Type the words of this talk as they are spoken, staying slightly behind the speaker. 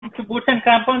Boots and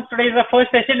Crampons. Today is the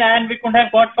first session, and we couldn't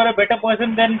have got for a better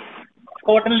person than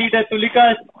Squadron Leader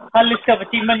Tulika. Her list of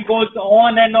achievement goes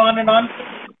on and on and on.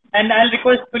 And I'll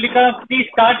request Tulika, please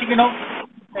start,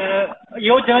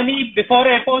 your journey before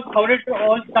Air Force. How did it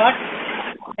all start?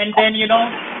 And then,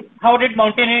 how did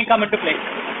mountaineering come into play?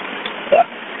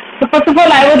 So first of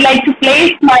all, I would like to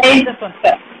place my... This one.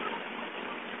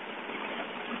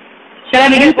 Shall I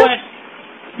begin? Go ahead.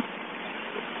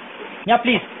 Yeah,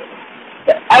 please.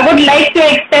 I would like to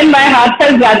extend my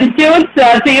heartfelt gratitude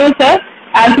to you, sir,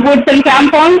 and Boots and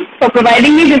Crampons for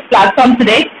providing me this platform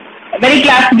today. Very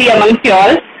glad to be amongst you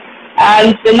all.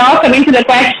 And now coming to the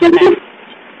question,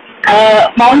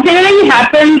 mountaineering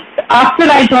happened after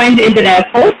I joined the Indian Air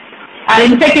Force.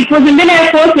 And in fact, it was Indian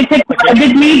Air Force which had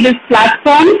provided me this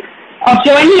platform of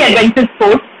joining adventure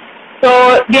sports. So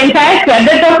the entire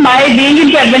credit of my being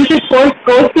into adventure sports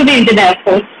goes to the Indian Air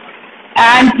Force.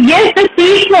 And yes, the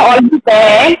seeds were already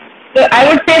there. So I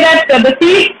would say that the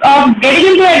seeds of getting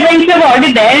into adventure were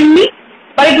already there in me,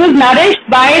 but it was nourished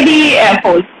by the Air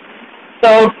Force.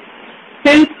 So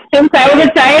since I was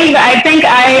a child, I think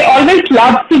I always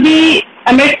loved to be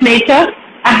amidst nature.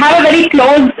 I have a very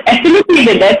close affinity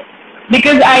with it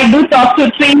because I do talk to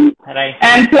trees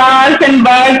and flowers and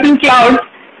birds and clouds.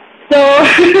 So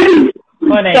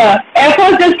the Air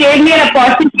Force just gave me an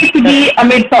opportunity to be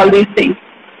amidst all these things.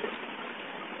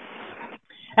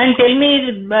 And tell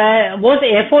me, was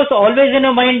Air Force always in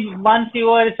your mind once you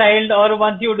were a child or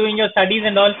once you were doing your studies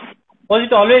and all? Was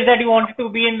it always that you wanted to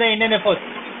be in the Indian Air Force?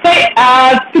 So,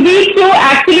 to be true,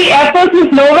 actually Air Force was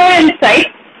nowhere in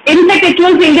sight. In fact, it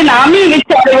was Indian Army which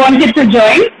I wanted to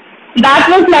join.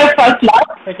 That was my first love.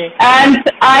 Okay. And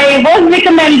I was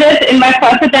recommended in my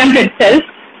first attempt itself.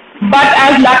 But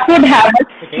as luck would have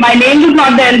it, my name was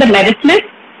not there in the merit list.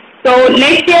 So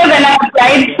next year when I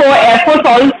applied for Air Force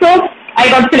also, I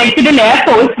got selected in Air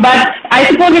Force, but I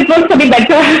suppose it was to be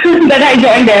better that I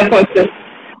joined Air Force.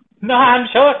 No, I'm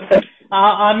sure.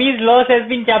 Army's loss has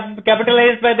been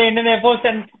capitalized by the Indian Air Force,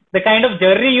 and the kind of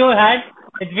journey you had,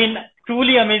 it's been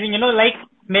truly amazing. Like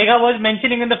Megha was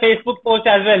mentioning in the Facebook post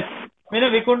as well.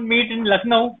 We couldn't meet in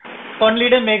Lucknow. Squadron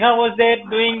Leader Megha was there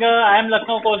doing I Am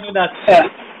Lucknow course with us. Yeah.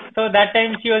 So that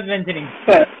time she was mentioning.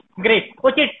 Yeah. Great.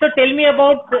 Okay, so tell me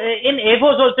about in Air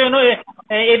Force also,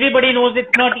 everybody knows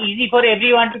it's not easy for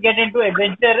everyone to get into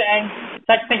adventure and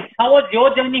such things. How was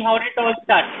your journey? How did it all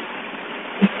start?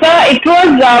 So it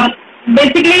was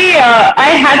basically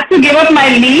I had to give up my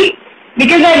leave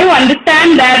because I do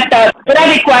understand that there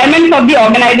are requirements of the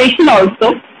organization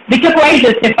also which are quite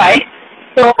justified.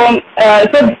 So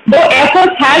though Air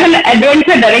Force has an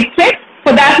adventure directorate,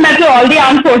 for that matter all the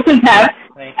armed forces have,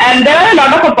 and there are a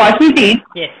lot of opportunities.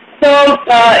 Yes. So,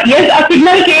 yes, a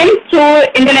signal came to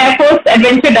Indian Air Force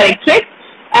Adventure Directorate,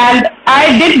 and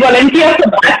I did volunteer for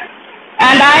that.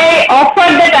 And I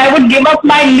offered that I would give up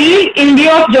my leave in lieu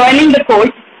of joining the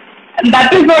course. And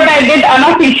that is what I did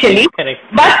unofficially. Correct.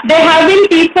 But there have been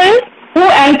people who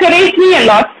encouraged me a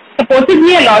lot, supported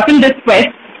me a lot in this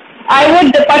quest. I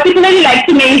would particularly like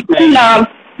to mention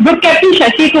Group Captain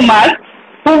Shashi Kumar,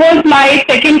 who was my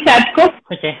second SATCO,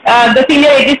 the senior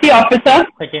ATC officer.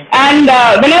 And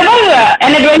whenever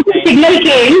an adventure signal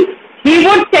came, he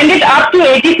would send it up to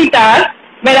ATC tower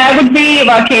where I would be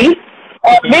working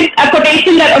with a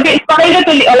quotation that,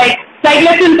 Flight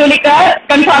Lieutenant Tulika,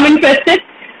 confirm interested.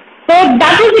 So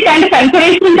that was the kind of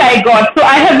encouragement I got. So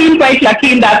I have been quite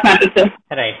lucky in that matter, sir.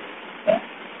 Right.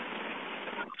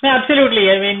 Yeah, absolutely.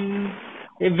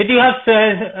 When you have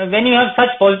such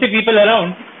positive people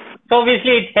around, so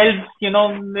obviously it helps,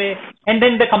 and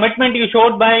then the commitment you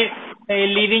showed by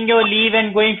leaving your leave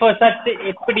and going for such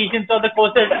expeditions or the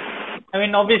courses,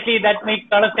 obviously that makes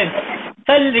a lot of sense.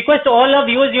 So I'll request all our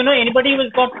viewers, anybody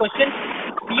who's got questions,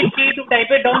 feel free to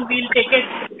type it down, we'll take it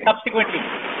subsequently.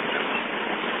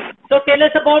 So tell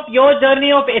us about your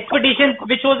journey of expeditions,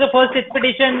 which was the first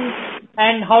expedition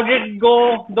and how did it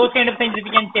go, those kind of things, if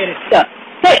you can share it. Yeah.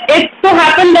 So it so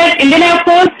happened that Indian Air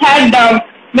Force had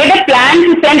made a plan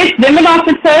to send its women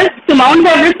officers to Mount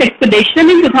Everest expedition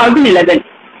in 2011.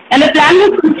 And the plan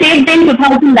was conceived in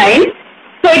 2009.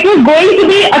 So it was going to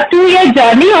be a 2-year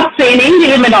journey of training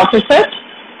the women officers.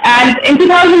 And in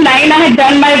 2009, I had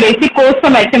done my basic course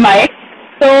from HMI.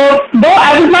 So though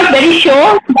I was not very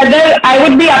sure whether I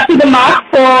would be up to the mark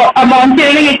for a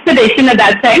mountaineering expedition at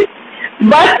that time,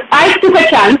 but I took a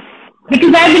chance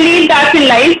because I believe that in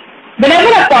life,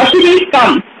 whenever opportunities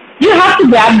come, you have to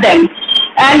grab them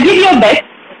and give your best,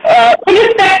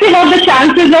 irrespective of the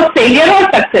chances of failure or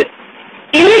success.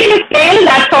 Even if you fail,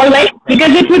 that's all right, because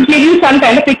it would give you some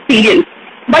kind of experience.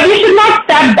 But you should not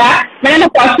step back when an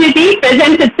opportunity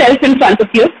presents itself in front of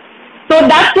you. So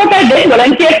that's what I did,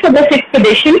 volunteered for this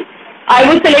expedition. I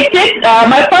was selected.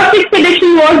 My first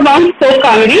expedition was Mount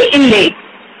Sokangri in Leh.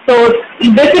 So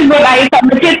this is what I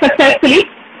submitted successfully.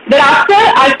 Thereafter,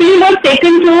 our team was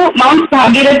taken to Mount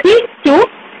Bhagirathi too,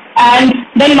 and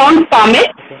then Mount Pamit.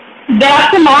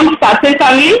 Thereafter, Mount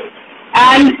Patsai,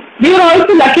 and we were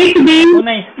also lucky to be,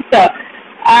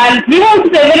 and we were also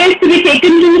privileged to be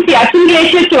taken to Siachen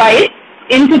Glacier twice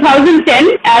in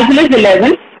 2010 as well as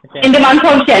 11 in the month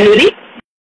of January.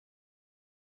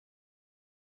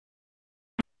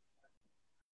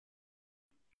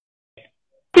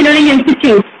 Engineering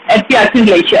Institute at Siachen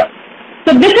Glacier.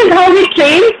 So this is how we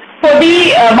trained for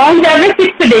the Mount Everest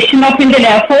expedition of Indian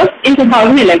Air Force in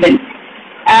 2011.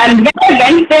 And when I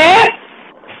went there,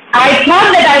 I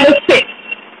thought that I was fit.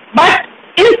 But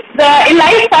in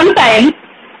life sometimes,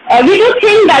 we do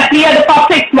think that we are the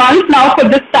perfect ones now for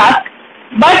this task.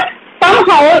 But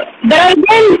somehow, there are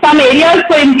again some areas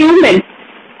for improvement,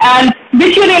 and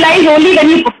which you realize only when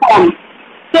you perform.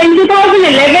 So in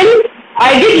 2011,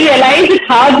 I did realize it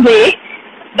hard way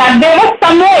that there were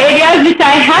some more areas which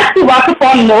I had to work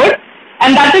upon more,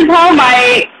 and that is how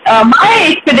my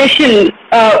expedition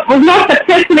was not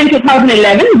successful in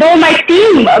 2011, though my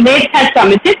teammates had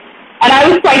submitted, and I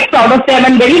was quite proud of them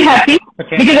and very happy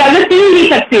because as a team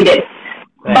we succeeded.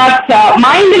 Right. But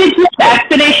my individual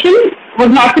aspiration was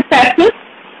not successful,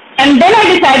 and then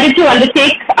I decided to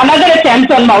undertake another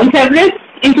attempt on Mount Everest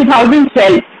in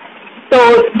 2012. So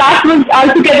that was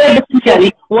altogether a different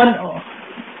journey.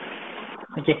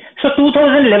 Okay. So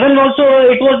 2011 also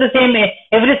it was the same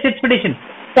Everest expedition?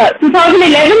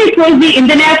 2011 it was the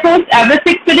Indian Air Force Everest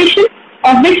expedition,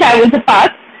 of which I was a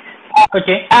part.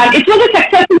 Okay. And it was a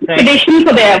successful expedition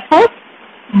for the Air Force.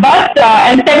 But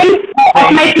and 7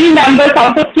 of my team members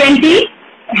out of 20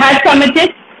 had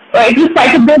submitted. It was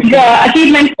quite a big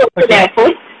achievement for the Air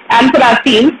Force and for our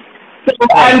team. So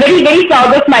I'm very, very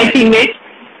proud of my teammates.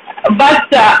 But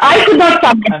I could not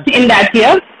submit in that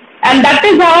year. And that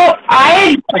is how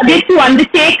I decided to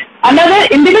undertake another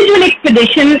individual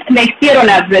expedition next year on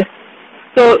Everest.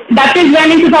 So that is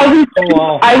when in 2000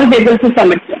 I was able to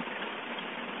submit.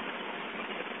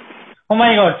 Oh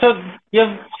my God. So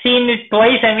you've seen it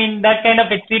twice. I mean, that kind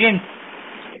of experience.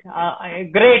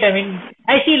 Great. I mean,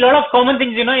 I see a lot of common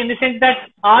things, in the sense that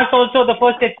ours also, the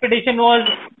first expedition was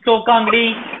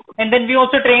Sokangri, and then we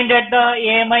also trained at the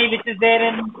AMI, which is there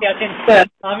in Siachen,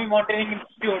 Army Mountaineering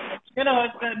Institute.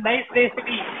 It's a nice place to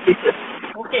be.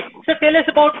 Okay. So tell us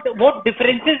about what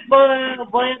differences were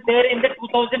there in the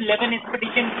 2011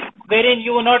 expedition, wherein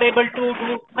you were not able to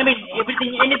do,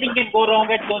 anything can go wrong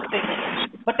at those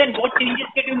stages. But then what changes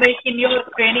did you make in your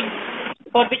training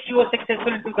for which you were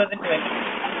successful in 2012?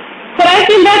 So I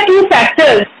think there are two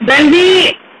factors. When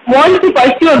we want to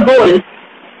pursue a goal,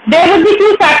 there will be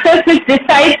two factors which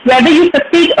decide whether you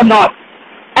succeed or not.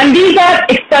 And these are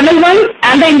external ones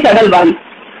and the internal ones.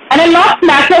 And I'll not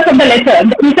matter from the letter,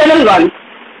 the internal ones.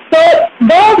 So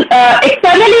though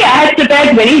externally I had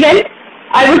prepared very well,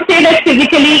 I would say that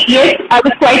physically, yes, I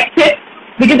was quite fit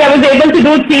because I was able to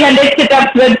do 300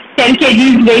 sit-ups with 10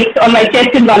 kgs weight on my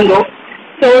chest in one go.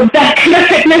 So that kind of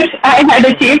fitness I had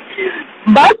achieved.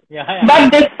 But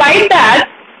despite that,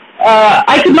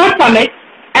 I could not commit.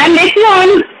 And later on,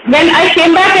 when I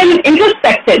came back and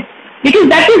introspected, because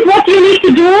that is what you need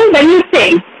to do when you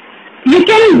fail. You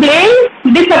can blame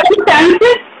the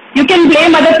circumstances, you can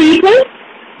blame other people,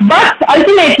 but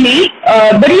ultimately,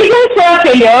 the reasons for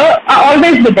failure are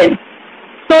always within.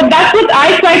 So that's what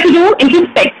I try to do,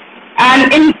 introspect.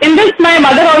 And in this, my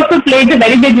mother also played a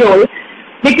very big role,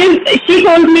 because she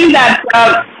told me that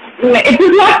it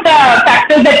was not the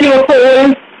factors that you were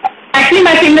cold. Actually,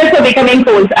 my fingers were becoming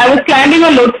cold. I was climbing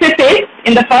on Lhotse face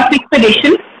in the first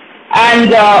expedition, and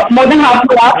more than half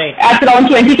an hour at around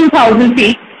 22,000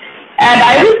 feet. And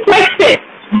I was quite fit,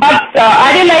 but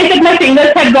I realized that my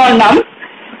fingers had gone numb,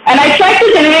 and I tried to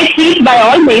generate heat by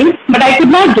all means, but I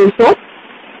could not do so.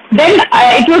 Then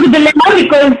it was a dilemma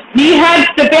because we had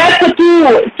prepared for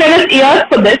 2 strenuous years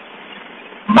for this.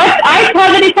 But I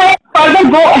thought that if I further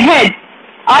go ahead,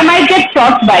 I might get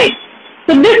frostbite.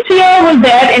 So this fear was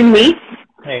there in me,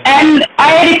 and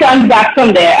I returned back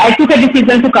from there. I took a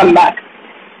decision to come back.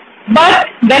 But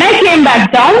when I came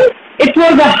back down, it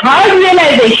was a hard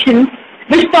realization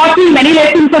which taught me many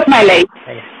lessons of my life.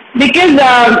 Because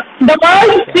the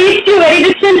world treats you very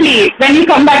differently when you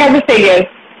come back as a failure,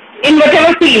 in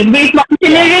whatever field, be it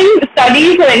mountaineering,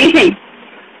 studies or anything.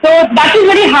 So that is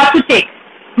very hard to take.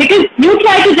 Because you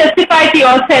try to justify to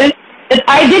yourself that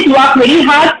I did work very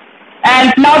hard,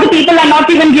 and now the people are not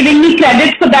even giving me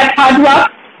credit for that hard work.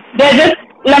 They're just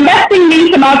lambasting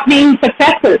me for not being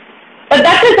successful. But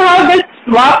that is how this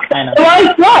work, I know. the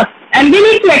walls work. And we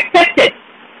need to accept it.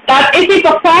 That if we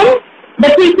perform, the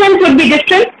treatment would be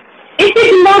different. If we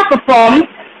do not perform,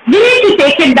 we need to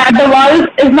take it that the walls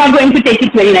is not going to take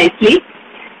it very nicely.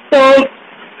 So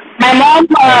my mom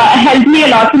helped me a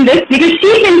lot in this because she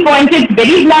pinpointed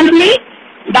very bluntly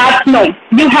that no,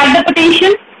 you had the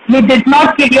potential, you did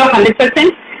not give your 100%,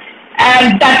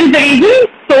 and that is the reason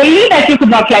solely that you could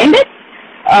not climb it.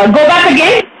 Go back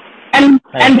again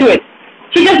and do it.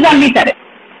 She just bluntly said it.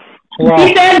 Wow.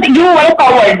 She said you were a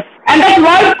coward, and that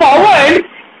word coward,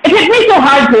 it hit me so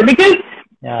hard too because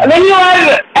when you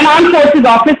are an armed forces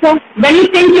officer, when you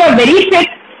think you are very fit,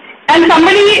 and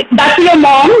somebody, that's your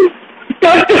mom,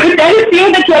 tells you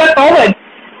that you are a coward,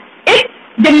 it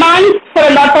demands for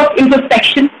a lot of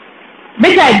introspection,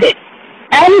 which I did.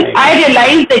 And I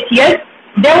realized that yes,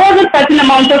 there was a certain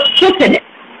amount of truth in it.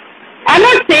 I'm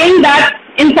not saying that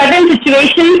in certain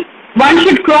situations one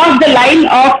should cross the line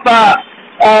of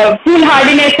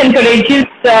foolhardiness and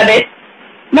courageousness.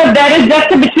 No, there is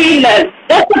just a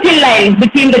thin line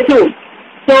between the two.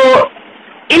 So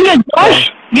in your josh,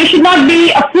 you should not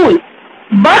be a fool.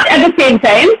 But at the same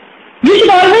time, you should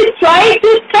always try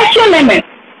to stretch your limit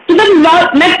to the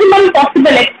maximum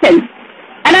possible extent.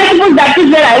 And I suppose that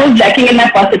is where I was lacking in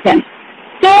my first attempt.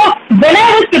 So when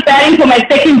I was preparing for my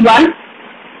second one,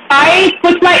 I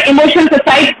put my emotions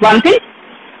aside one thing.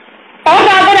 Or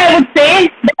rather I would say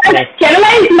that I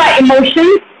channelized my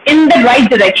emotions in the right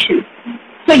direction.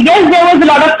 So yes, there was a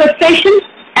lot of frustration,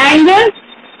 anger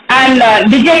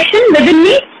and dejection within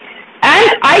me.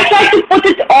 And I tried to put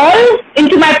it all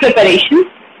into my preparation.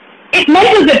 It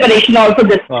mental preparation also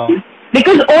this time.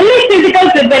 Because only physical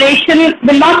preparation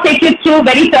will not take you through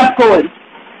very tough goals.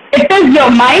 It is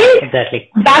your mind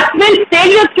that will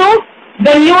take you through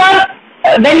when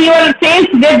you are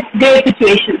faced with great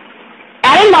situations.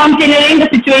 And in mountaineering, the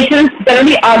situations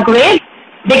generally are great.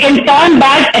 They can turn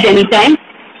bad at any time.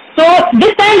 So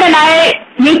this time when I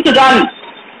used to run,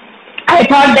 I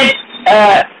thought that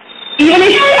even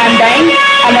if I'm dying,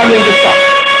 I'm not going to stop.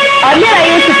 Earlier I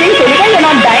used to think, you're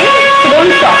not dying, so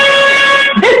don't stop.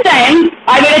 This time,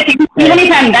 I made a think, even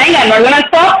if I'm dying, I'm not going to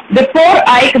stop before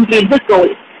I complete this goal.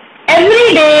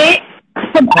 Every day,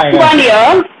 for 1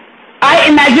 year, I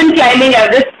imagined climbing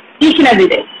Everest each and every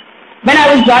day. When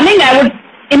I was running, I would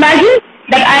imagine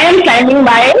that I am climbing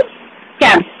my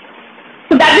camp.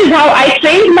 So that is how I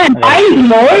trained my mind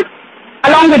more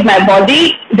along with my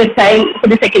body this time for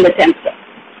the second attempt.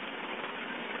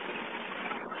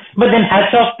 But then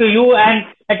hats off to you, and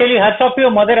I tell you, hats off to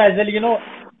your mother as well.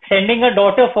 Sending a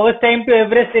daughter first time to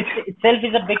Everest itself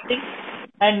is a big thing.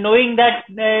 And knowing that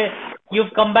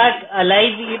you've come back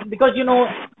alive, because,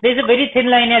 there's a very thin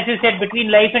line, as you said,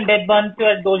 between life and death once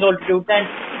you're at those altitudes.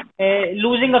 And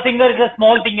losing a finger is a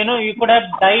small thing, you could have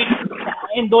died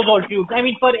in those altitudes. I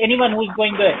mean, for anyone who's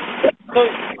going there. So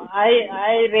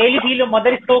I really feel your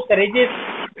mother is so courageous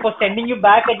for sending you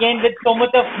back again with so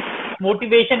much of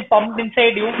motivation pumped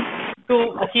inside you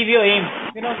to achieve your aim.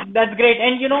 That's great.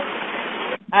 And,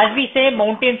 as we say,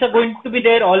 mountains are going to be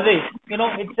there always.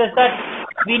 It's just that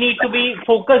we need to be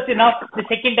focused enough the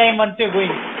second time once you're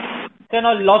going. So,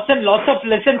 lots and lots of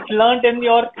lessons learned in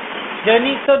your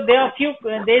journey. So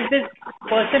there's this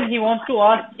person, he wants to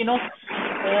ask,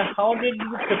 how did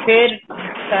you prepare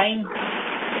time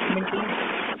mentally?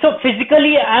 So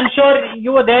physically, I'm sure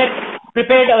you were there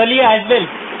prepared earlier as well.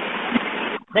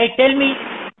 Right? Tell me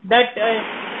that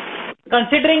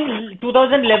considering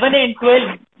 2011 and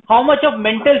 12, how much of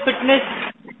mental fitness,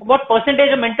 what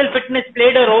percentage of mental fitness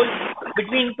played a role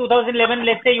between 2011,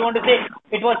 let's say you want to say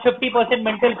it was 50%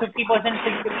 mental, 50%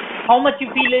 physical. How much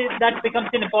you feel that becomes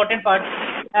an important part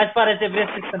as far as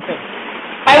Everest is concerned?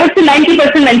 I would say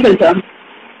 90% mental, sir.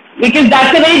 Because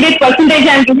that's a very big percentage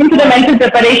I'm giving to the mental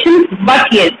preparation.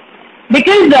 But yes,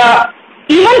 because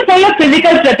even for your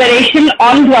physical preparation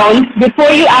on ground,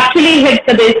 before you actually hit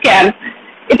the base camp,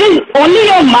 it is only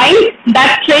your mind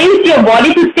that trains your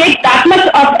body to take that much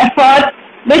of effort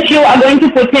which you are going to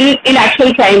put in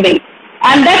actual climbing.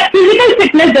 And that physical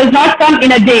fitness does not come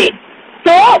in a day.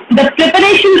 So the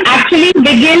preparation actually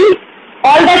begins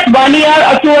all that 1 year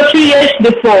or 2 or 3 years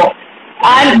before.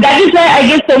 And that is why I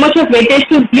give so much of weightage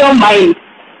to your mind.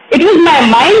 It was my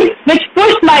mind which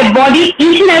pushed my body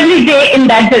each and every day in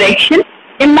that direction,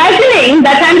 imagining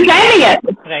that I'm climbing it.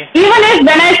 Right. Even if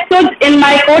when I stood in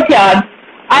my courtyard,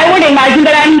 I would imagine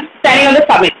that I'm standing on the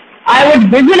summit. I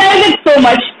would visualize it so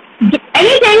much.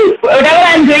 Anything, whatever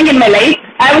I'm doing in my life,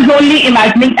 I was only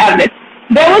imagining Everest.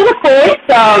 There was a course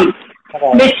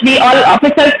which we all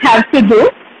officers have to do.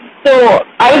 So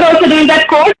I was also doing that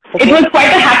course. It was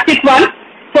quite a hectic one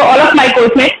for all of my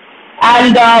course mates.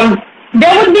 And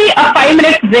there would be a 5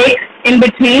 minute break in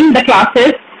between the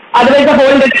classes. Otherwise, the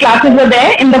whole day classes were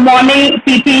there. In the morning,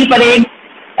 PT, parade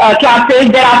classes,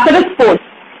 thereafter the sports.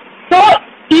 So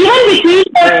even between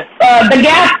the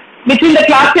gap between the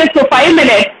classes for 5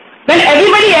 minutes, when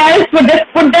everybody else would just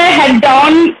put their head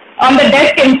down on the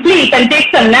desk and sleep and take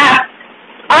some nap,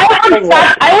 I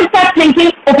would start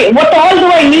thinking, okay, what all do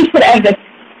I need for everything?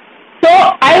 So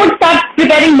I would start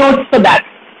preparing notes for that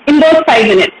in those 5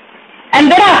 minutes.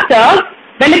 And thereafter,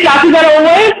 when the classes are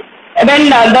over, when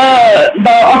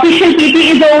the official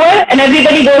PT is over and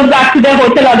everybody goes back to their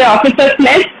hotel or their officer's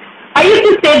nest, I used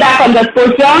to stay back on the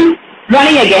sports ground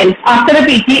running again after the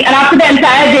PT and after the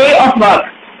entire day of work.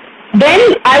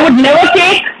 Then I would never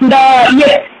take the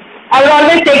lift. I would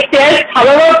always take stairs,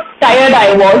 however tired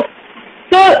I was.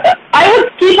 So I would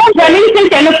keep on running till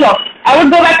 10 o'clock. I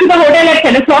would go back to the hotel at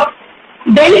 10 o'clock,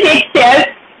 then take stairs.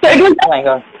 So it was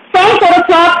from 4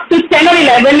 o'clock to 10 or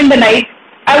 11 in the night,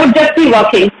 I would just be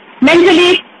working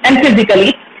mentally and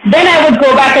physically. Then I would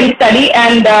go back and study,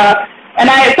 and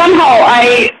I somehow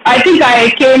I think I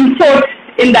came fourth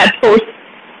in that course.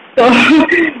 So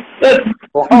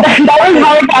that was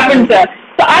how it happened, sir.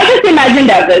 So I just imagined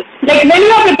this. Like when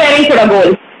you are preparing for a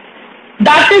goal,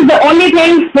 that is the only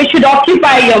thing which should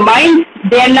occupy your mind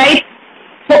day and night.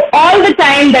 So all the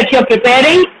time that you're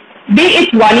preparing, be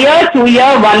it 1 year, 2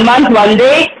 year, 1 month, 1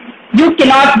 day, you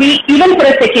cannot be even for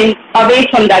a second away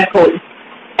from that goal.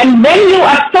 And when you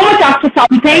are so much after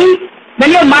something,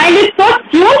 when your mind is so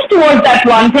tuned towards that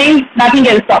one thing, nothing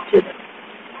else stops you.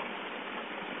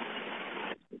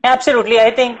 Absolutely.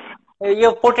 I think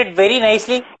you put it very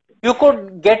nicely. You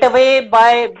could get away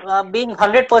by being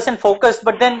 100% focused,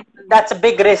 but then that's a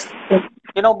big risk,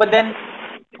 but then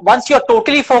once you're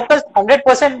totally focused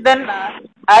 100%, then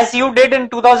as you did in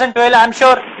 2012, I'm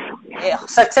sure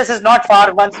success is not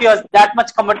far once you're that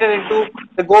much committed into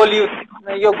the goal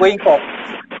you're going for.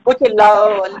 Okay,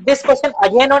 this question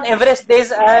again on Everest,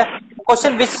 there's a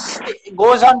question which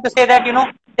goes on to say that,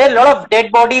 there are a lot of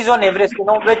dead bodies on Everest,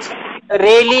 which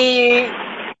really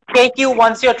take you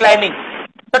once you're climbing.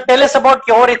 So tell us about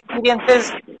your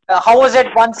experiences. How was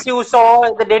it once you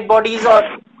saw the dead bodies or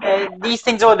these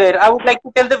things over there? I would like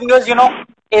to tell the viewers,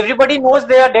 everybody knows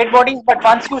there are dead bodies, but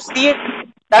once you see it,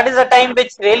 that is a time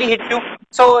which really hits you.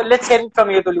 So let's hear it from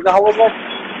you, Tulika. How was your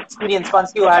experience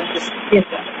once you had this? Yes,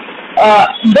 sir.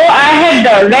 Though I had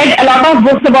read a lot of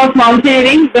books about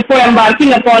mountaineering before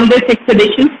embarking upon this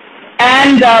expedition,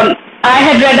 and I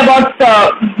had read about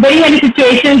very many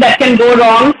situations that can go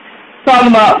wrong,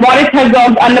 from Maurice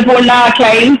Herzog's Annapurna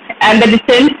climb and the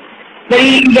descent,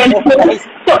 very eventful.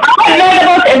 So I have read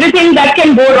about everything that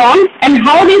can go wrong and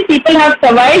how these people have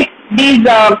survived these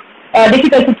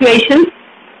difficult situations.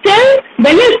 Still,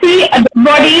 when you see a dead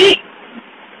body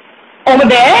over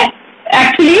there,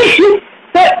 actually,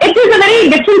 so it is a very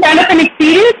different kind of an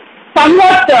experience,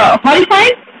 somewhat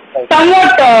horrifying,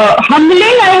 somewhat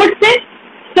humbling, I would say.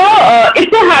 So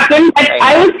it so happened that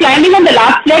I was climbing on the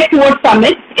last leg towards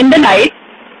summit in the night,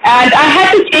 and I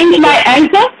had to change my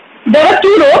anchor. There were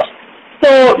 2 ropes,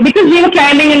 so because we were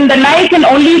climbing in the night and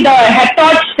only the head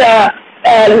torch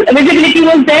visibility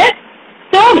was there,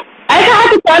 so as I had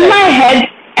to turn my head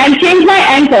and change my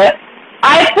anchor,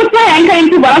 I put my anchor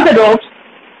into one of the ropes,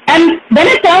 and when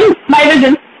I turned my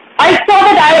vision, I saw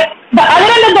that the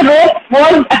other end of the rope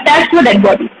was attached to a dead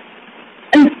body.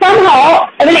 And somehow,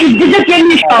 it just gave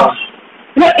me shock.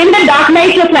 In the dark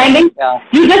night you're climbing,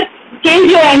 you just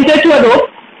change your anchor to a rope,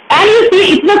 and you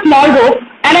see it's a small rope,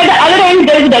 and at the other end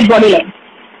there is a dead body line.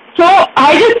 So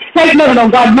I just said, no,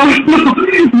 God, no,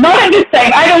 not at this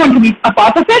time. I don't want to be a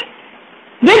part of it.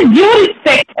 With due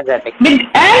respect, and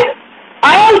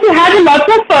I also had a lot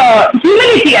of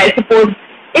humility, I suppose.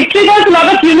 It triggers a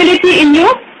lot of humility in you.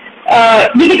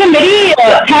 You become very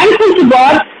thankful to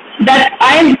God that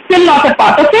I am still not a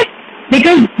part of it,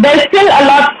 because there's still a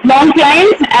lot long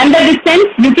climbs and the distance.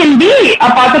 You can be a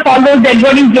part of all those dead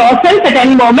bodies yourself at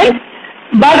any moment.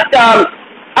 But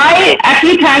I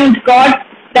actually thank God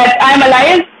that I'm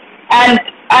alive and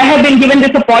I have been given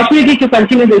this opportunity to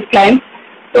continue this climb.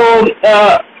 So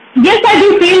yes, I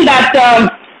do feel that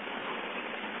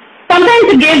sometimes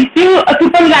it gives you a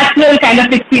supernatural kind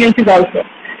of experiences also.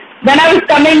 When I was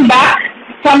coming back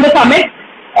from the summit,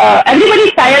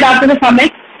 everybody's tired after the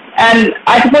summit, and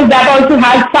I suppose that also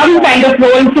has some kind of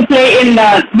role to play in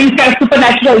these kind of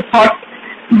supernatural thoughts.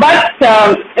 But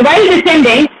while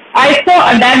descending, I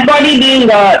saw a dead body being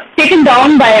taken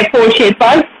down by 4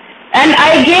 Sherpas, and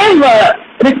I gave,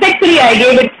 respectfully, I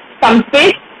gave it some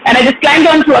space, and I just climbed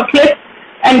onto a cliff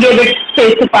and gave it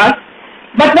space to pass.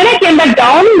 But when I came back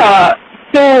down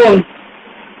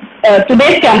to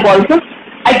base camp also,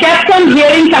 I kept on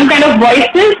hearing some kind of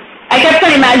voices. I kept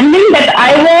on imagining that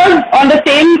I was on the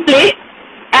same place,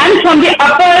 and from the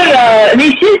upper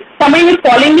reaches, somebody was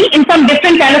calling me in some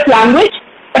different kind of language.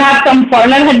 Perhaps some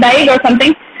foreigner had died or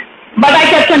something. But I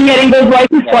kept on hearing those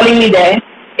voices calling me there.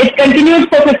 It continued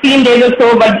for 15 days or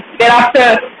so, but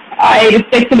thereafter I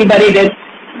respectfully buried it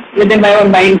within my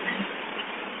own mind.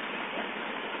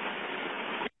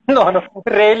 No,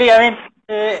 really. I mean,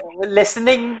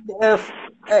 listening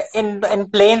in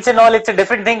planes and all, it's a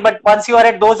different thing. But once you are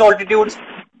at those altitudes,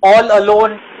 all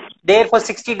alone, there for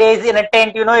 60 days in a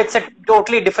tent, it's a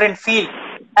totally different feel.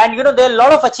 And there are a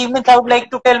lot of achievements I would like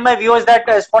to tell my viewers that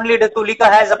Swan Leader Tulika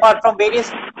has, apart from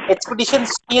various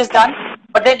expeditions she has done.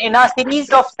 But then in our series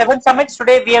of 7 summits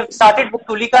today, we have started with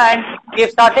Tulika, and we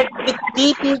have started with the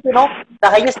peak, the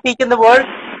highest peak in the world,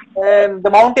 the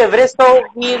Mount Everest. So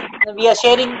we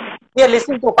are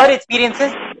listening to her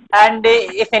experiences. And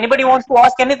if anybody wants to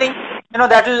ask anything,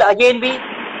 that will again be,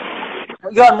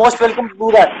 you are most welcome to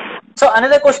do that. So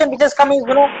another question which has come is,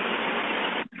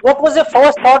 what was your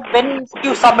first thought when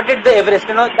you submitted the Everest?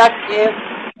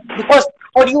 Because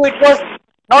for you it was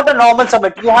not a normal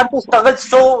summit. You had to struggle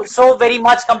so very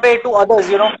much compared to others.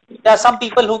 There are some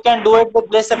people who can do it with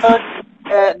less effort.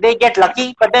 They get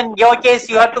lucky. But then in your case,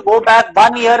 you have to go back.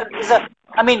 1 year is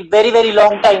very, very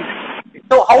long time.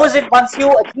 So how was it once you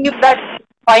achieved that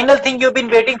final thing you've been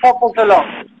waiting for so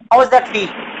long? How was that feel?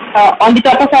 On the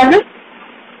top of Everest?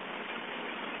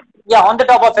 Yeah, on the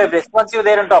top of Everest. Once you're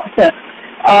there on top. Sure.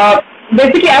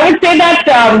 Basically, I would say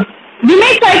that we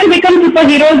may try to become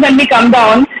superheroes when we come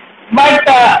down, but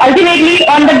ultimately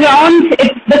on the ground,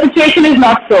 the situation is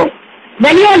not so.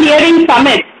 When you are nearing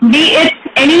summit, be it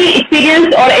any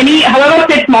experience or however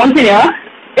fit mountaineer,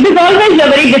 it is always a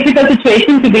very difficult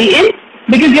situation to be in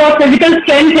because your physical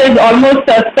strength is almost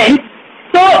spent.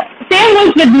 So same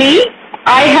was with me.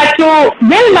 I had to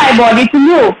will my body to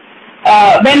move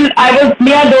when I was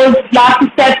near those last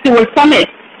steps towards summit.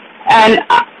 And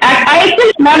I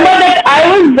still remember that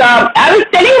I was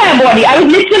telling my body, I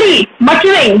was literally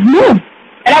muttering, move.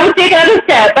 And I would take another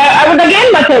step. I would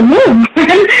again mutter, move.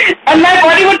 And my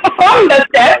body would perform the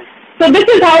step. So this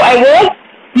is how I was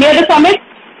near the summit.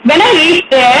 When I reached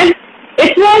there,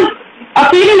 it was a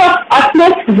feeling of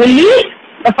utmost relief,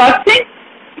 the first thing.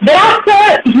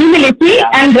 Thereafter, humility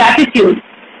and gratitude.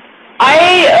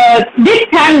 I did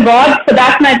thank God for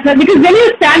that matter, because when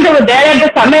you stand over there at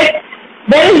the summit,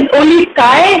 there is only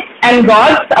sky and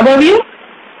gods above you,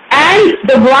 and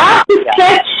the vast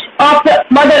stretch of the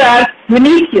Mother Earth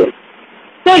beneath you.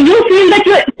 So you feel that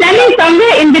you are standing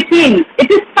somewhere in between.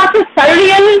 It is such a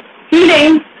surreal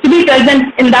feeling to be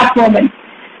present in that moment.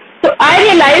 So I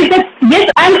realized that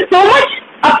yes, I am so much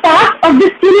a part of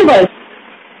this universe,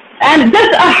 and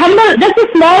just a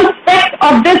small speck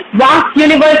of this vast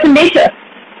universe in nature.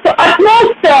 So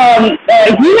utmost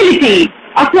humility,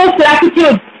 utmost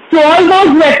gratitude to all those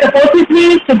who had supported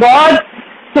me, to God,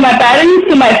 to my parents,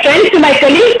 to my friends, to my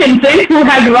colleagues and friends who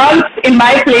had worked in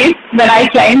my place when I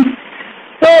climbed.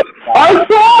 So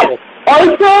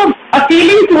also a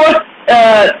feeling towards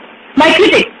my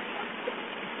critics,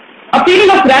 a feeling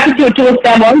of gratitude towards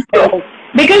them also,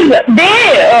 because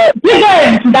they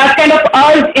triggered that kind of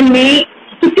urge in me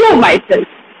to prove myself.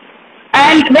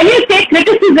 And when you take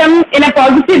criticism in a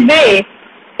positive way,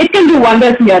 it can do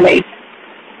wonders in your life.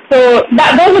 So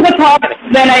those were the thoughts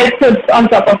when I stood on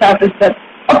top of Everest.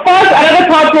 Of course, another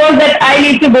thought was that I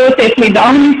need to go safely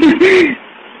down.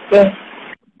 So.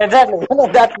 Exactly.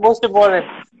 That's most important.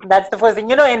 That's the first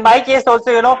thing. In my case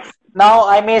also, now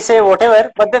I may say whatever,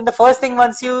 but then the first thing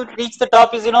once you reach the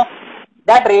top is,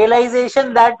 that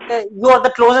realization that you are the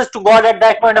closest to God at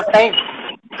that point of time.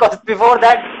 Because before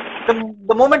that,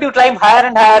 the moment you climb higher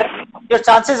and higher, your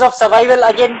chances of survival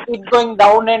again keep going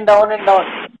down and down and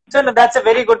down. So that's a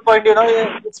very good point.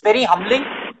 It's very humbling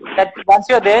that once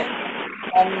you're there,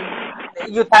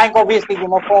 and you thank obviously,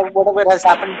 for whatever has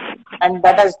happened and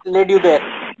that has led you there.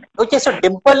 Okay, so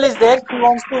Dimple is there. She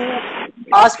wants to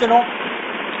ask,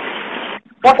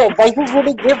 what advices would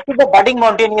you give to the budding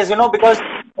mountaineers? Because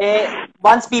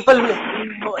once people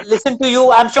listen to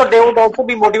you, I'm sure they would also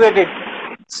be motivated.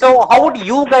 So how would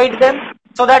you guide them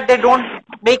so that they don't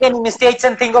make any mistakes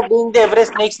and think of doing the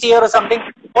Everest next year or something?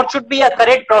 What should be a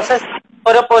correct process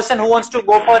for a person who wants to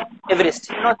go for Everest?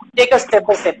 Take a step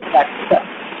by step to that.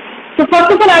 So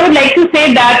first of all, I would like to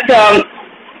say that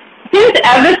since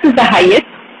Everest is the highest,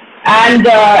 and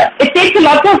it takes a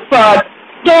lot of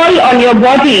toll on your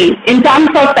body in terms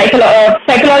of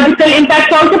psychological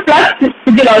impact also plus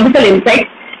physiological impact,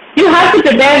 you have to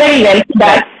prepare very well for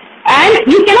that.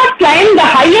 And you cannot climb the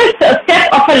highest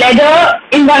step of a ladder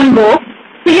in one go.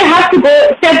 So you have to go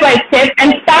step by step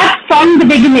and start from the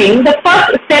beginning, the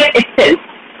first step itself.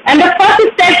 And the first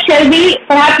step shall be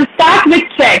perhaps to start with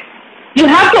trek. You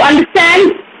have to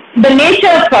understand the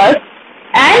nature first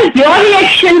and your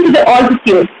reaction to the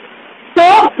altitude.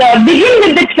 So begin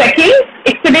with the trekking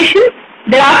expedition.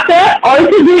 Thereafter,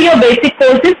 also do your basic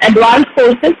courses, advanced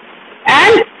courses,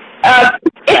 and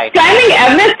if climbing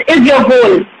Everest is your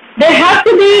goal, there have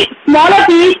to be smaller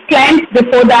peaks climbed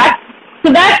before that,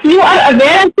 so that you are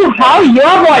aware as to how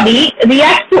your body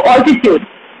reacts to altitude.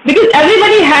 Because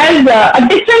everybody has a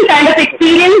different kind of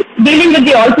experience dealing with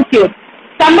the altitude.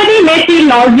 Somebody may feel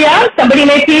nausea, somebody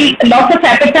may feel loss of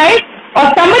appetite,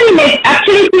 or somebody may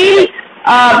actually feel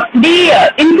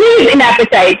the increase in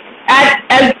appetite.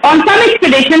 As on some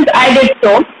expeditions I did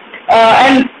so,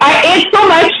 and I ate so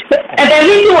much at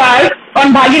every 2 hours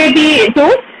on Bhagirathi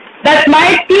too, that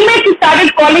my teammates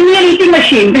started calling me an eating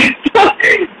machine. So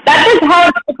that is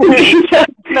how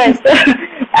Nice.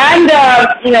 and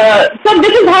so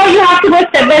this is how you have to go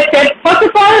step by step. First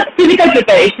of all, physical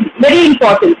preparation, very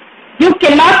important. You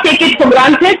cannot take it for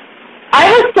granted. I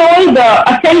was told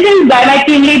a sentence by my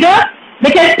team leader,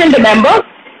 which I still remember.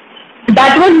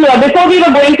 That was before we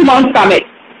were going to Mount Summit.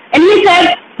 And he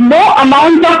said, no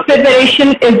amount of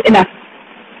preparation is enough.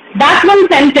 That one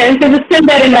sentence is still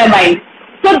there in my mind.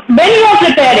 So when you are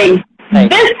preparing,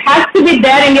 this has to be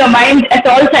there in your mind at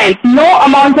all times. No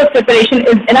amount of preparation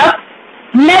is enough.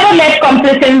 Never let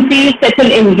complacency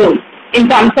settle in you in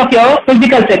terms of your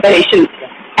physical preparation.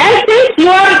 And since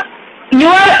you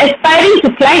are aspiring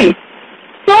to climb,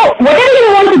 so whatever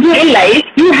you want to do in life,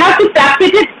 you have to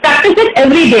practice it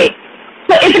every day.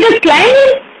 So if it is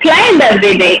climbing, climb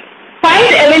every day.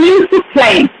 Find avenues to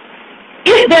climb.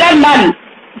 If there are none,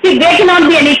 see, there cannot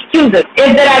be any excuses.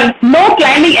 If there are no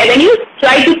climbing avenues,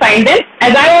 try to find them,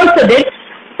 as I also did.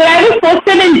 So I was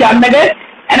posted in Jamnagar,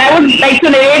 and I would like to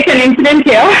narrate an incident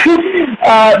here.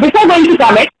 Before going to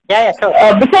Comet,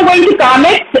 before going to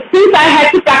Comet, since I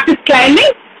had to practice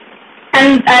climbing,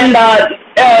 and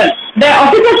the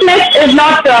officer's nest is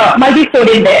not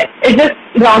multi-storied there. It's just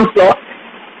ground floor.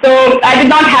 So I did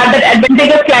not have that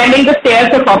advantage of climbing the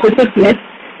stairs of officer's nest.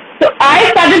 So I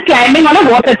started climbing on a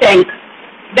water tank.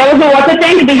 There was a water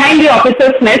tank behind the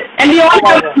officer's nest, and we all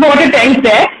have water tanks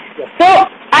there. So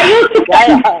I used to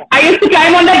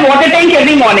climb on that water tank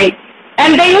every morning,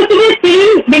 and there used to be a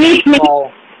scene beneath me.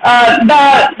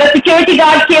 The security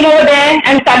guard came over there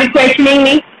and started questioning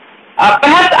me.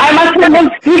 Perhaps I must have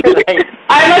looked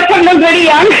very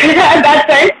young at that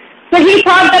time. So he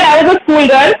thought that I was a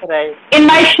schoolgirl in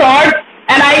my shorts,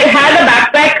 and I had a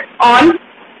backpack on.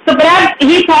 So perhaps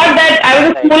he thought that I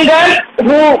was a schoolgirl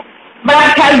who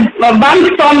perhaps has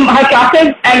bunked from her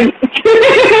classes and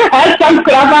has some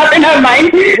crap in her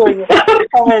mind. He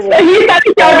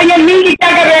started shouting at me, kya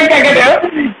kar rahe ho?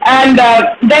 And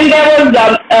then there was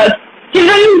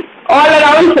children all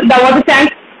around the water tank.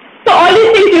 So all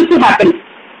these things used to happen.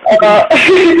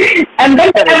 And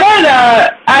then whenever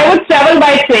I would travel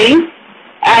by train,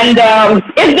 and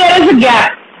if there is a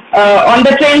gap on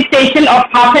the train station of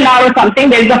half an hour or something,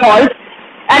 there is a halt,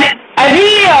 and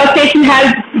every station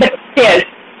has the stairs.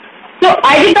 So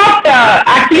I did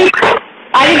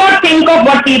not think of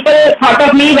what people thought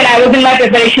of me when I was in my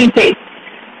preparation phase.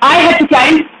 I had to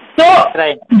climb. So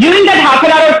during that half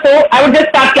an hour or so, I would just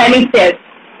start climbing stairs.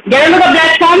 Get onto the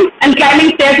platform and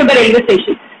climbing stairs to the railway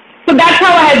station. So that's how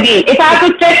I have been. If I have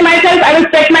to stretch myself, I will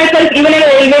stretch myself even in a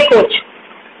railway coach.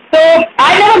 So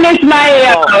I never missed my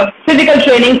physical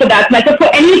training for that matter, for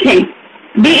anything.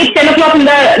 Be it 10 o'clock in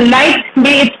the night,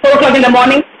 be it 4 o'clock in the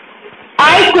morning.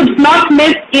 I could not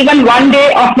miss even one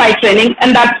day of my training,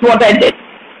 and that's what I did.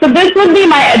 So this would be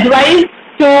my advice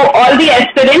to all the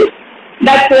aspirants,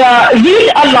 that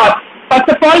read a lot. First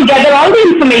of all, gather all the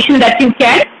information that you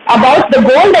can about the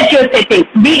goal that you're setting,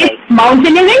 be it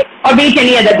mountaineering or be it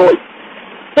any other goal.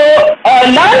 So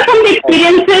learn from the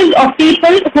experiences of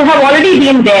people who have already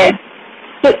been there.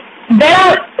 So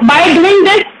by doing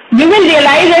this, you will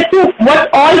realize as to what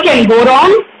all can go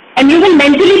wrong, and you will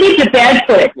mentally be prepared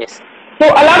for it. Yes. So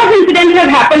a lot of incidents have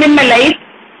happened in my life,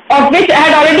 of which I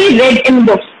had already read in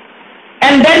books.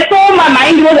 And therefore my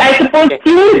mind was, I suppose,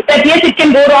 tuned that yes, it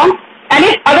can go wrong. And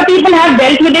if other people have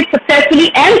dealt with it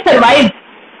successfully and survived,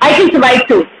 I can survive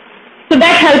too. So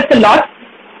that helps a lot.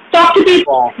 Talk to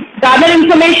people, gather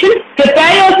information,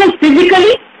 prepare yourself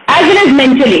physically as well as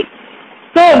mentally.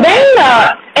 So when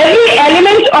every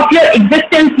element of your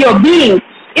existence, your being,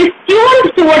 is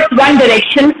tuned towards one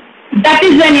direction, that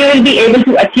is when you will be able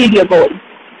to achieve your goal.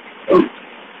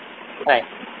 Right.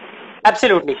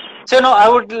 Absolutely. So now I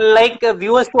would like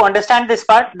viewers to understand this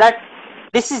part, that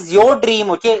this is your dream,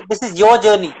 okay? This is your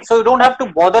journey. So you don't have to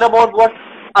bother about what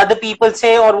other people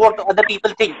say or what other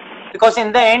people think. Because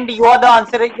in the end, you are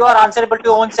answerable to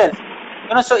your own self.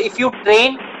 So if you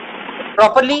train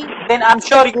properly, then I'm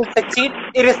sure you will succeed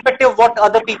irrespective of what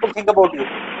other people think about you.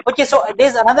 Okay, so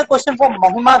there's another question from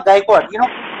Mahima Gaikwad.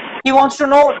 He wants to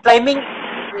know, climbing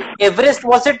Everest,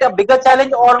 was it a bigger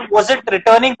challenge or was it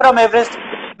returning from Everest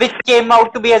which came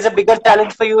out to be as a bigger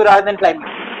challenge for you rather than climbing?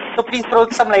 So please throw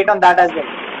some light on that as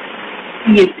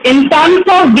well. Yes, in terms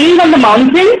of being on the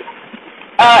mountain,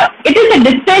 it is a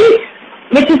distance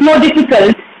which is more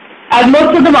difficult, as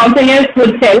most of the mountaineers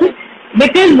would tell,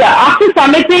 because after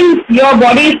summiting, your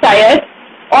body is tired.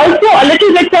 Also, a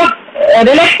little bit of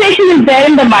relaxation is there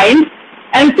in the mind,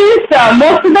 and since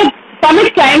most of the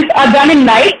summit climbs are done in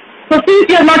night, so since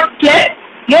you are not slept,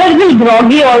 you are a little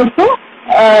groggy also.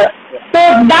 So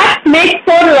that makes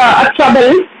for a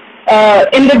trouble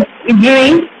in the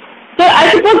viewing. So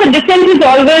I suppose the distance is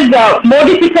always more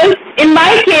difficult. In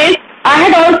my case, I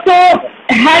had also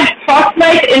had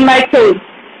frostbite in my toes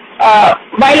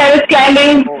while I was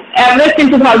climbing Everest in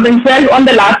 2012 on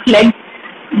the last leg.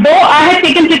 Though I had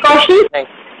taken precautions,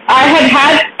 I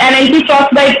had an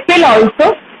anti-frostbite pill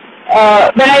also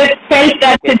when I felt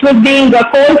that it was being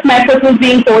cold, my foot was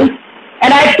being cold.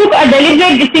 And I took a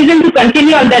deliberate decision to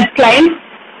continue on that climb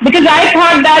because I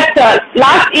thought that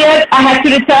last year I had to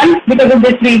return because of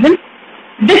this reason.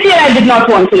 This year I did not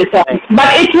want to return.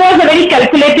 But it was a very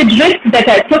calculated risk that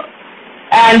I took.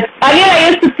 And earlier I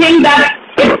used to think that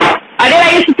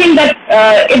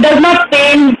it does not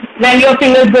pain when your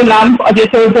fingers go numb or your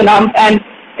toes go numb and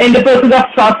in the process of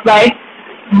frostbite.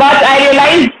 But I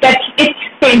realized that it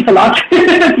pains a lot.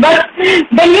 But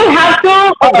then you have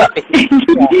to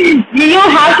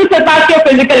surpass your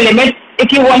physical limits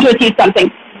if you want to achieve something.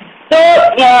 So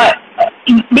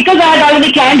because I had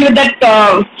already climbed with that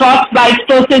frostbite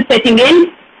process setting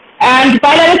in, and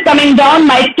while I was coming down,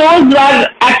 my toes were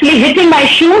actually hitting my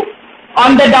shoe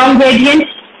on the down gradient,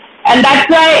 and that's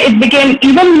why it became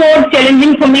even more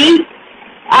challenging for me.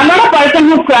 I'm not a person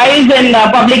who cries in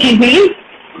public easily,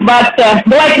 but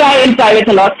though I cry in private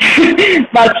a lot,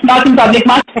 but not in public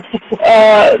much.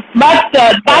 But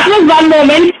that was one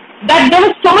moment that there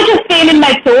was so much of pain in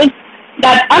my toes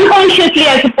that unconsciously,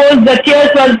 I suppose, the tears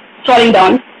was falling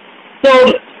down.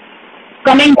 So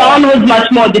coming down was much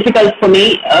more difficult for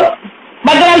me.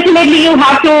 But then ultimately you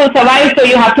have to survive, so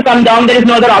you have to come down. There is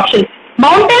no other option.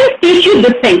 Mountains teach you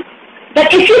this thing,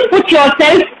 that if you put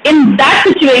yourself in that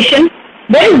situation,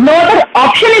 there is no other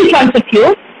option in front of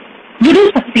you, you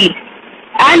do succeed.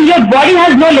 And your body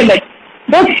has no limit.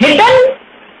 Those hidden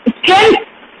strengths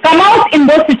come out in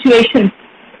those situations.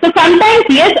 So sometimes,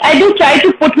 yes, I do try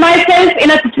to put myself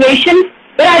in a situation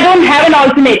where I don't have an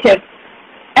alternative.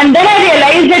 And then I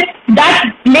realize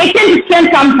that latent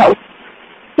strength comes out.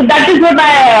 So that is what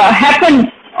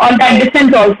happened on that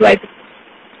descent also, I think.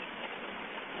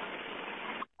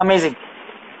 Amazing.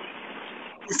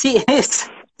 See,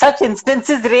 such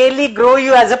instances really grow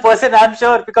you as a person, I'm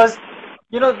sure, because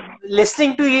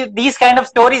listening to you, these kind of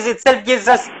stories itself gives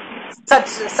us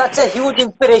such a huge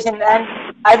inspiration. And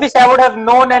I wish I would have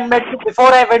known and met you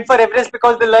before I went for Everest,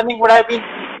 because the learning would have been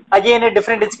again a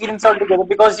different experience altogether.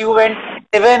 Because you went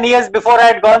 7 years before I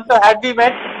had gone, so had we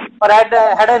met or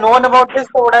had I known about this,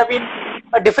 it would have been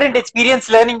a different experience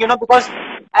learning. Because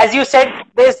as you said,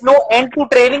 there's no end to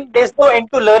training, there's no end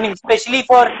to learning, especially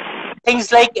for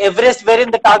things like Everest,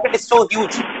 wherein the target is so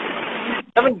huge.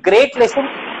 I mean, great lesson.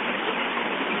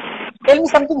 Tell me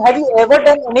something, have you ever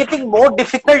done anything more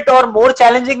difficult or more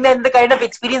challenging than the kind of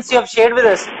experience you have shared with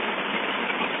us?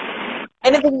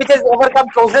 Anything which has ever come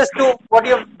closest to what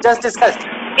you have just discussed?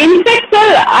 In fact,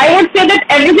 sir, I would say that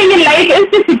everything in life is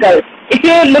difficult, if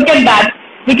you look at that.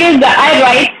 Because I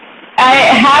write, I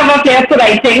have a flair for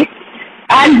writing,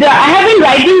 and I have been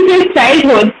writing since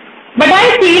childhood. But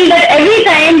I feel that every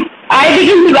time I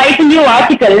begin to write a new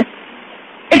article,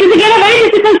 it is again a very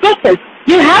difficult process.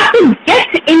 You have to get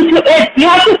into it. You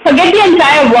have to forget the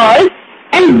entire world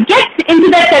and get into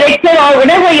that character or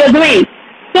whatever you're doing.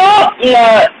 So,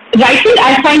 writing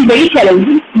I find very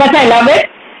challenging, but I love it.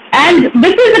 And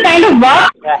this is the kind of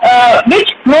work which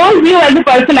grows you as a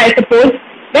person, I suppose.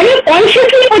 When you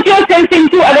consciously put yourself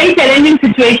into a very challenging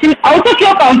situation out of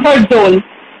your comfort zone.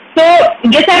 So,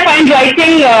 yes, I find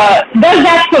writing does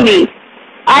that for me.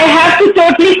 I have to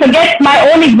totally forget my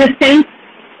own existence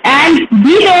and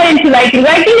be there into writing.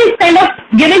 Writing is kind of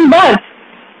giving birth.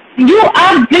 You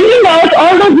are bringing out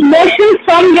all those emotions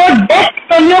from your depth,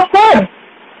 from your core.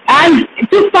 And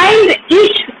to find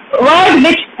each word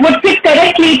which would fit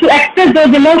correctly to express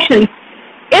those emotions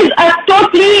is a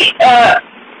totally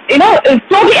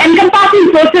encompassing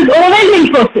daunting process,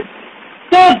 overwhelming process.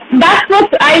 So that's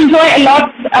what I enjoy a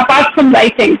lot apart from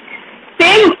writing.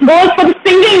 Same goes for the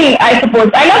singing, I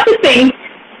suppose. I love to sing.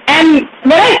 And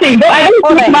when I sing, though I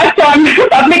don't sing much on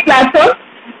public platforms,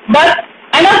 but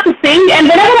I love to sing, and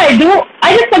whenever I do,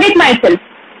 I just forget myself.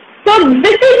 So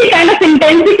this is the kind of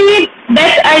intensity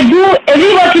that I do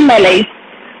every work in my life.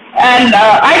 And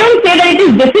I don't say that it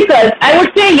is difficult. I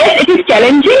would say, yes, it is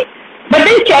challenging, but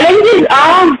then challenges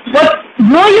are what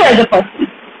grow you as a person.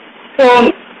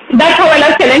 So that's how I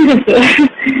love challenges too.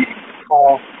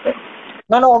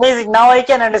 No, amazing. Now I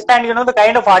can understand, the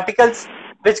kind of articles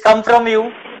which come from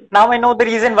you. Now I know the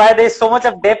reason why there is so much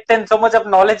of depth and so much of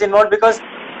knowledge involved, because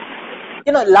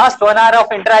last 1 hour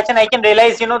of interaction, I can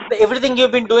realize, everything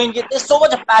you've been doing, there's so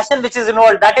much of passion which is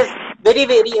involved. That is very,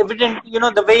 very evident,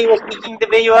 the way you are speaking, the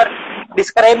way you are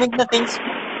describing the things.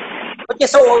 Okay,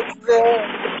 so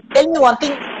tell me one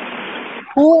thing.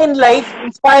 Who in life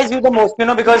inspires you the most?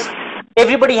 Because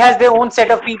everybody has their own set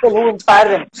of people who inspire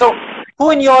them. So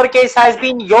who in your case has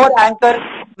been your anchor,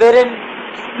 wherein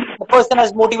the person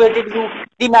has motivated you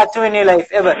the maximum in your life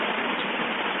ever?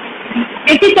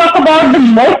 If we talk about the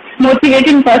most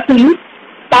motivating person,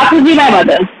 that would be my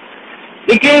mother.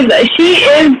 Because she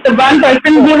is the one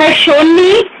person who has shown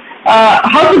me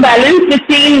how to balance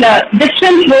between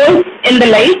different roles in the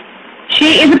life.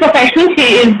 She is a professional,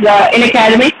 she is in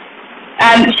academics,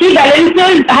 and she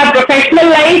balances her professional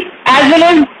life as well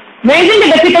as raising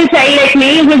a difficult child like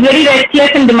me who is very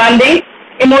restless and demanding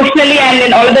emotionally and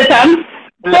in all the terms.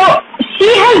 So she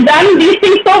has done these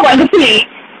things so wonderfully,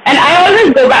 and I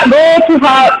always go to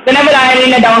her whenever I am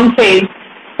in a down phase.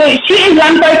 So she is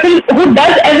one person who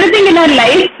does everything in her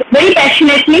life very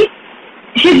passionately.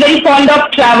 She is very fond of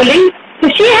traveling. So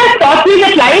she has taught me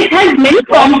that life has many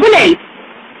components.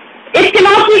 It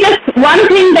cannot be just one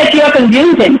thing that you are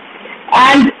consumed in.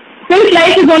 And since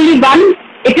life is only one,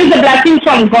 it is a blessing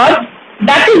from God.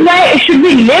 That is why it should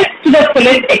be lived to the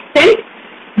fullest extent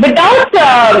without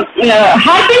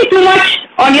harping too much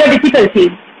on your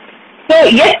difficulties. So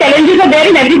yes, challenges are there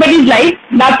in everybody's life.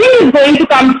 Nothing is going to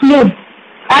come smooth.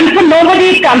 And for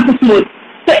nobody it comes smooth.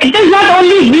 So it is not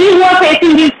only we who are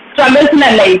facing these struggles in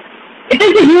our life. It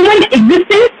is the human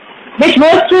existence which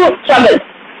goes through struggles.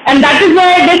 And that is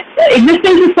why this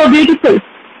existence is so beautiful.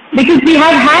 Because we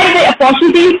have had the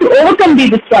opportunities to overcome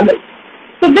these struggles.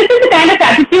 So this is the kind of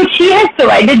attitude she has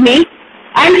provided me.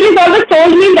 And she has always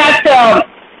told me that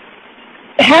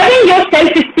having your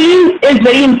self-esteem is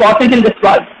very important in this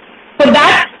world. For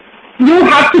that, you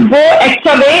have to go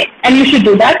extra way, and you should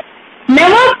do that.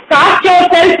 Never cast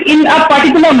yourself in a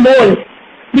particular mold,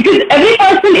 because every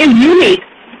person is unique.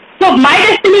 So my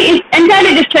destiny is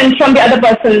entirely different from the other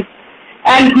person's,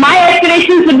 and my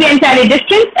aspirations will be entirely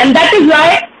different, and that is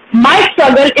why my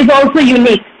struggle is also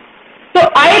unique. So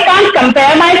I can't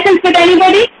compare myself with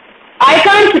anybody. I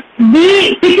can't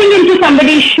be fitting into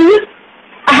somebody's shoes.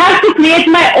 I have to create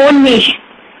my own niche.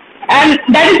 And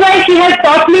that is why she has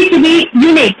taught me to be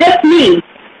unique, just me.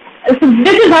 So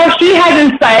this is how she has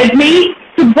inspired me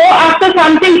to go after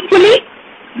something fully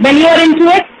when you are into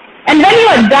it. And when you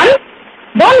are done,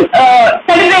 don't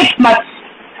celebrate much.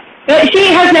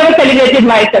 She has never celebrated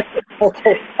my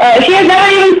success. She has never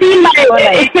even seen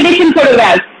my expedition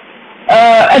photographs.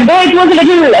 Though it was a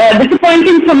little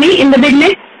disappointing for me in the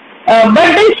beginning.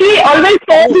 But then she always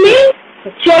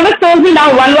told me,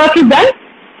 now one work is done,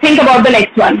 think about the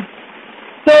next one.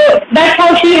 So that's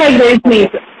how she has raised me.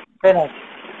 Very nice.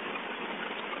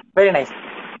 Very nice.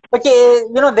 Okay,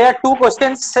 there are two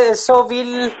questions, so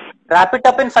we'll wrap it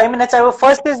up in 5 minutes.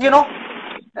 First is,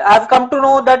 I've come to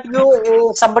know that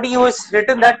you, somebody who has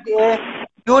written that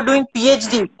you are doing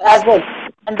PhD as well,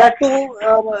 and that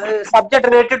too subject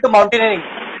related to mountaineering.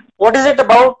 What is it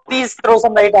about? Please throw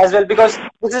some light as well, because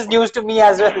this is news to me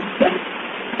as well.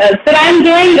 So I'm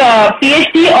doing a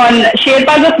PhD on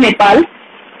Sherpas of Nepal,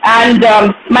 and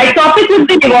my topic would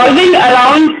be revolving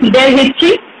around their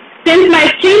history. Since my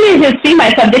stream is history,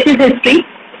 my subject is history,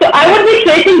 so I would be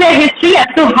tracing their history as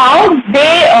to how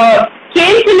they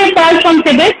came to Nepal from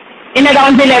Tibet in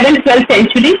around the 11th, 12th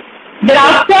century.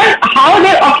 Thereafter, how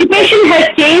their occupation has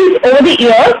changed over the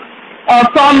years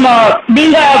from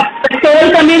being a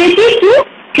pastoral community to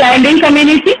climbing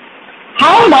community.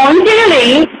 How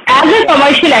mountaineering as a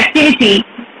commercial activity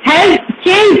has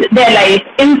changed their life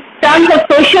in terms of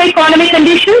socio-economic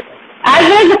conditions as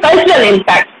well as the cultural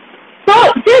impact. So,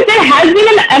 since there has been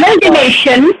an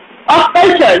amalgamation of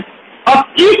cultures, of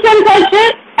Eastern culture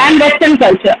and Western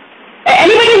culture,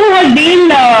 anybody who has been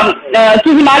to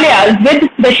Himalayas with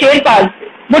the Sherpas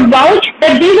would vouch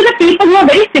that these are the people who are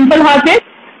very simple-hearted,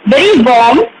 very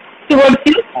warm towards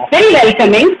you, very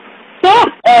welcoming. So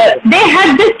they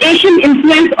had this Asian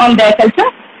influence on their culture,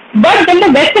 but then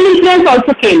the Western influence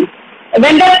also came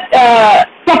when the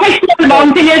professional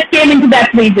mountaineers came into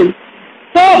that region.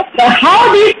 So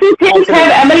how these two things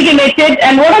have amalgamated,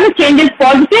 and what are the changes,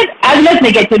 positive as well as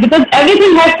negative, because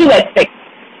everything has two aspects.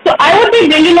 So I would be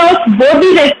bringing out both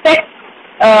these aspects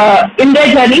in their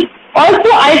journey. Also,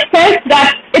 I felt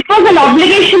that it was an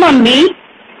obligation on me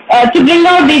to bring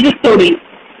out these stories.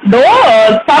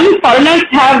 Though some foreigners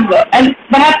have, and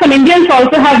perhaps some Indians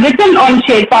also have written on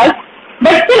Sherpas,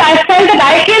 but still I felt that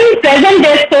I can present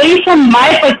their stories from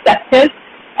my perspective,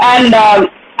 and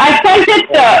I felt it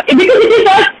because it is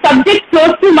a subject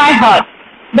close to my heart.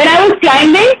 When I was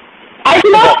climbing, I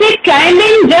do not take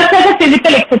climbing just as a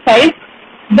physical exercise.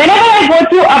 Whenever I go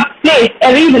to a place,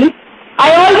 a region,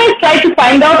 I always try to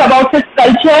find out about its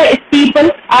culture, its people.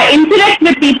 I interact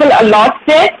with people a lot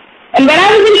there. And when I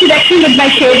was interacting with my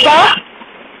Sherpa,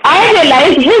 I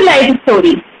realized his life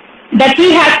story, that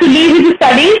he had to leave his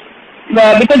studies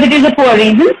because it is a poor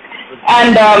region,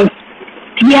 and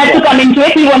he had to come into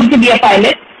it. He wanted to be a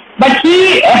pilot, but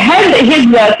he held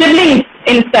his siblings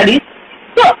in studies.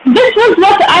 So this was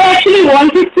what I actually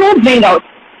wanted to bring out.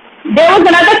 There was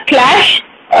another clash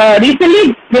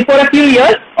recently, before a few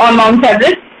years, on Mount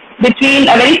Everest between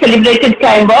a very celebrated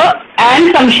climber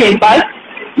and some Sherpas,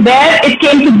 where it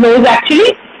came to blows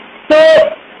actually. So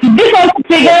this also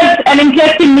triggered an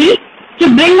interest in me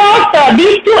to bring out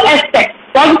these two aspects,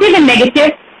 positive and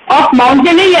negative, of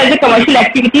mountaineering as a commercial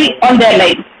activity on their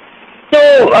lives.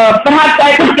 So perhaps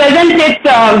I could present it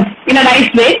in a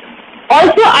nice way.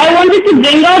 Also, I wanted to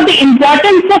bring out the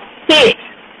importance of faith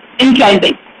in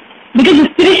climbing, because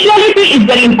spirituality is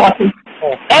very important.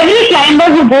 Every climber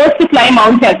who goes to climb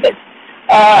Mount Everest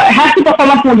has to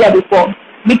perform a puja before,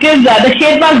 because the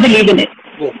Sherpas believe in it.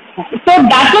 So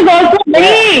that was also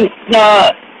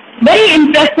very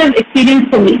impressive experience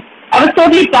for me. I was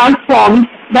totally transformed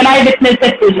when I witnessed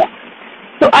that puja.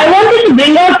 So I wanted to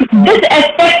bring out this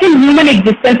aspect in human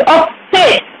existence of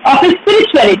faith, of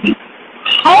spirituality.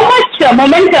 How much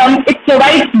momentum it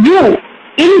provides you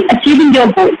in achieving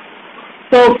your goals.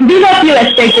 So these are few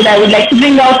aspects that I would like to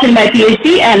bring out in my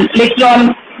PhD, and later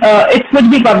on it would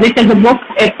be published as a book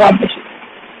if published.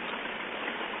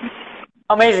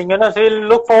 Amazing, so we'll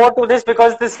look forward to this,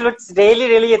 because this looks really,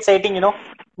 really exciting,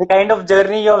 the kind of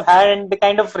journey you've had and the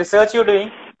kind of research you're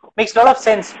doing makes a lot of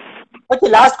sense. Okay,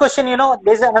 last question,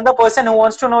 there's another person who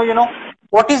wants to know,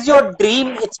 what is your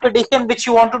dream expedition which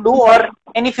you want to do, or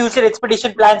any future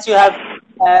expedition plans you have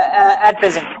at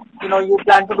present, you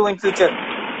plan to do in future?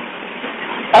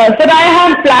 Sir, I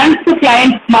have plans to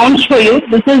climb Mount Shoyu.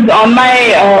 This is on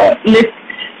my list.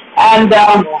 And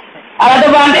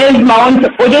another one is Mount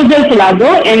Ojos del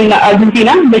Salado in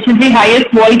Argentina, which is the highest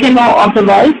volcano of the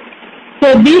world.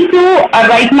 So these two are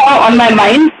right now on my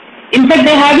mind. In fact,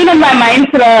 they have been on my mind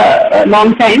for a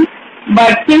long time.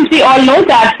 But since we all know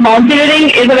that mountaineering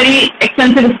is a very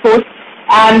expensive sport,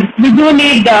 and we do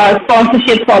need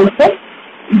sponsorships also.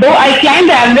 Though I climbed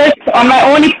Everest on my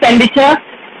own expenditure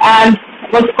and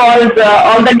was called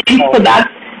all the names for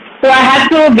that. So I had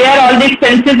to bear all the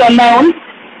expenses on my own.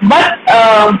 But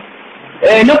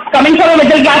coming from a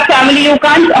middle class family, you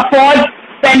can't afford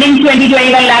spending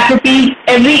 20-21 lakh rupees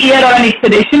every year on an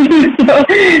expedition.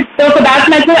 so for that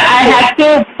matter, I had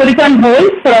to put it on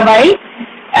hold for a while.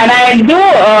 And I do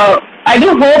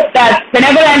hope that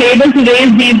whenever I'm able to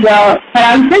raise these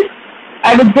finances,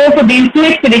 I would go for these two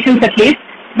expeditions at least.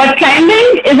 But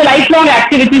climbing is a lifelong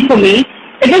activity for me.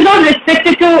 It is not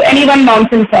restricted to any one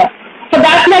mountain, sir. For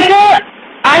that matter,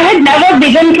 I had never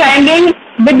begun climbing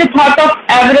with the thought of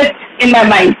Everest in my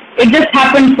mind. It just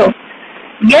happened so.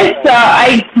 Yes,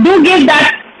 I do give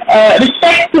that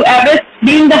respect to Everest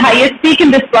being the highest peak in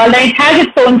this world, and it has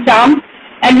its own charm,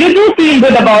 and you do feel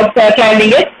good about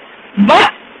climbing it.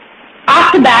 But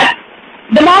after that,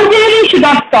 the mountaineering should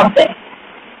not stop there.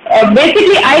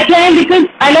 Basically, I climb because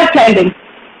I love climbing.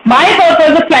 My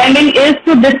purpose of climbing is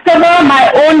to discover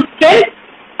my own strengths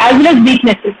as well as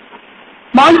weaknesses.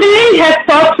 Mountaineering has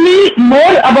taught me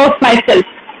more about myself.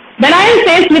 When I am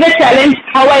faced with a challenge,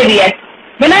 how I react.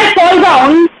 When I fall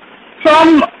down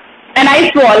from an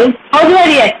ice wall, how do I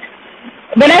react?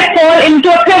 When I fall into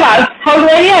a crevasse, how do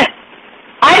I react?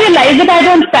 I realize that I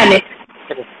don't panic.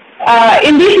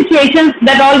 In these situations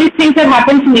that all these things have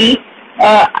happened to me,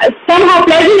 somehow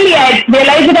pleasantly I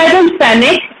realize that I don't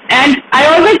panic, and I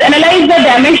always analyze the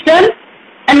damage done,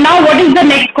 and now what is the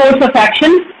next course of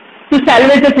action to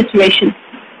salvage the situation.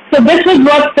 So this was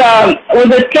what was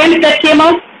the strength that came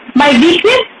out. My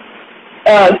weakness,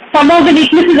 some of the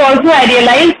weaknesses also I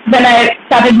realized when I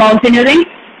started mountaineering.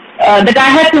 that I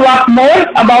had to work more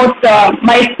about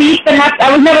my speed. Perhaps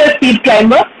I was never a speed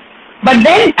climber, but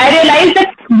then I realized that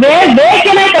where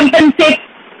can I compensate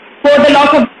for the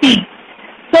loss of speed?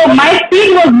 So my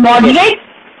speed was moderate,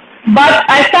 but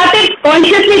I started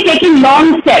consciously taking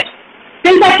long steps.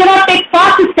 Since I cannot take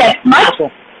fast steps much,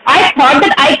 I thought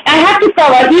that I have to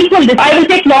cover equal distance. I will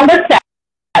take longer steps.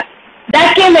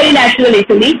 That came very naturally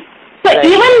to me. So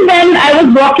even when I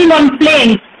was walking on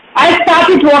planes, I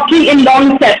started walking in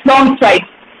long steps, long strides.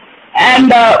 And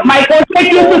my coach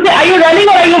used to say, "Are you running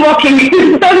or are you walking?"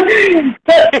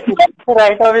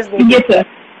 Right, obviously. Yes, sir.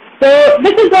 So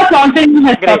this is what mountaineering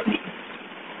has taught me.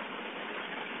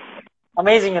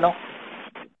 Amazing,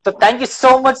 So thank you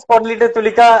so much, Squad Leader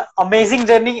Tulika. Amazing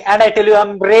journey, and I tell you,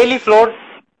 I'm really floored.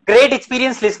 Great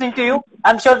experience listening to you.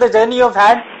 I'm sure the journey you've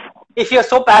had, if you're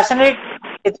so passionate,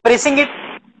 expressing it,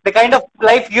 the kind of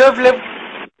life you have lived,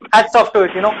 hats off to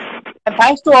it, And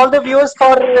thanks to all the viewers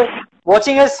for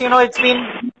watching us. It's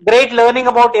been great learning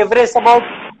about Everest, about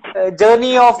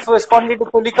journey of Squad Leader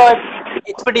Tulika,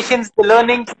 expeditions, the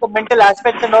learnings, the mental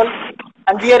aspects and all.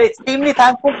 And we are extremely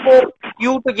thankful for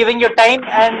you to giving your time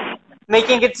and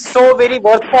making it so very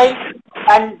worthwhile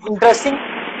and interesting.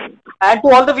 And to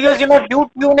all the viewers, do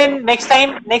tune in next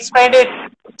time, next Friday,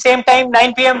 same time,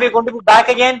 9 p.m. We're going to be back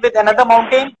again with another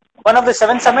mountain, one of the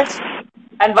 7 summits.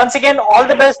 And once again, all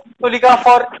the best, Tulika,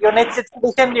 for your next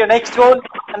expedition, your next role,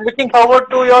 and looking forward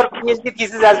to your PhD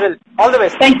thesis as well. All the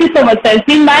best. Thank you so much, sir. It's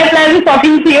been my pleasure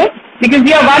talking to you because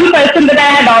you are one person that I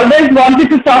had always wanted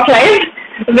to talk live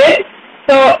with.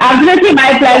 So absolutely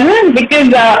my pleasure because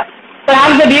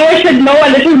perhaps the viewers should know a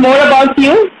little more about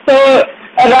you. So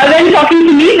rather than talking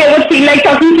to me, they would feel like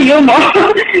talking to you more.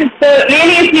 So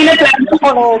really, it's been a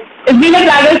pleasure. It's been a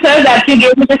pleasure, sir, that you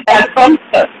gave me this platform.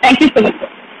 So thank you so much, sir.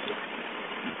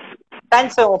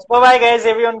 Thanks so much. Bye-bye, guys.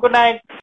 Everyone, good night.